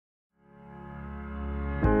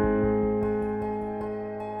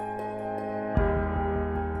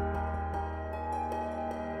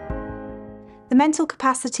The Mental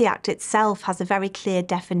Capacity Act itself has a very clear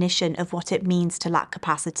definition of what it means to lack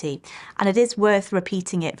capacity, and it is worth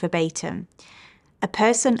repeating it verbatim. A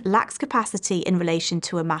person lacks capacity in relation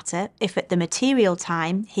to a matter if at the material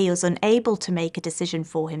time he is unable to make a decision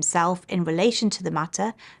for himself in relation to the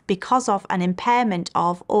matter because of an impairment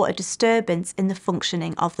of or a disturbance in the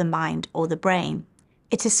functioning of the mind or the brain.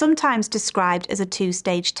 It is sometimes described as a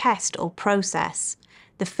two-stage test or process.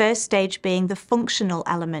 The first stage being the functional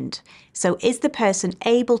element. So is the person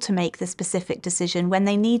able to make the specific decision when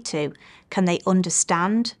they need to? Can they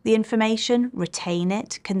understand the information, retain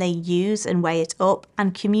it? Can they use and weigh it up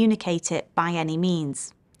and communicate it by any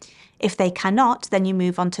means? If they cannot, then you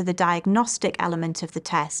move on to the diagnostic element of the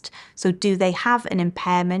test. So do they have an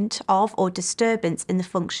impairment of or disturbance in the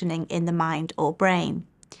functioning in the mind or brain?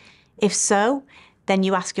 If so, then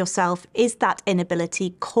you ask yourself, is that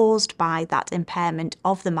inability caused by that impairment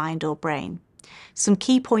of the mind or brain? Some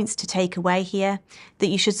key points to take away here: that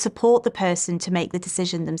you should support the person to make the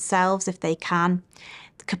decision themselves if they can.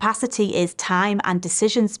 The capacity is time and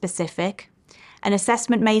decision specific. An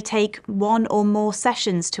assessment may take one or more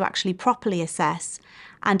sessions to actually properly assess,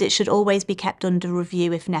 and it should always be kept under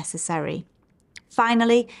review if necessary.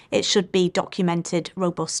 Finally, it should be documented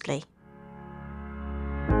robustly.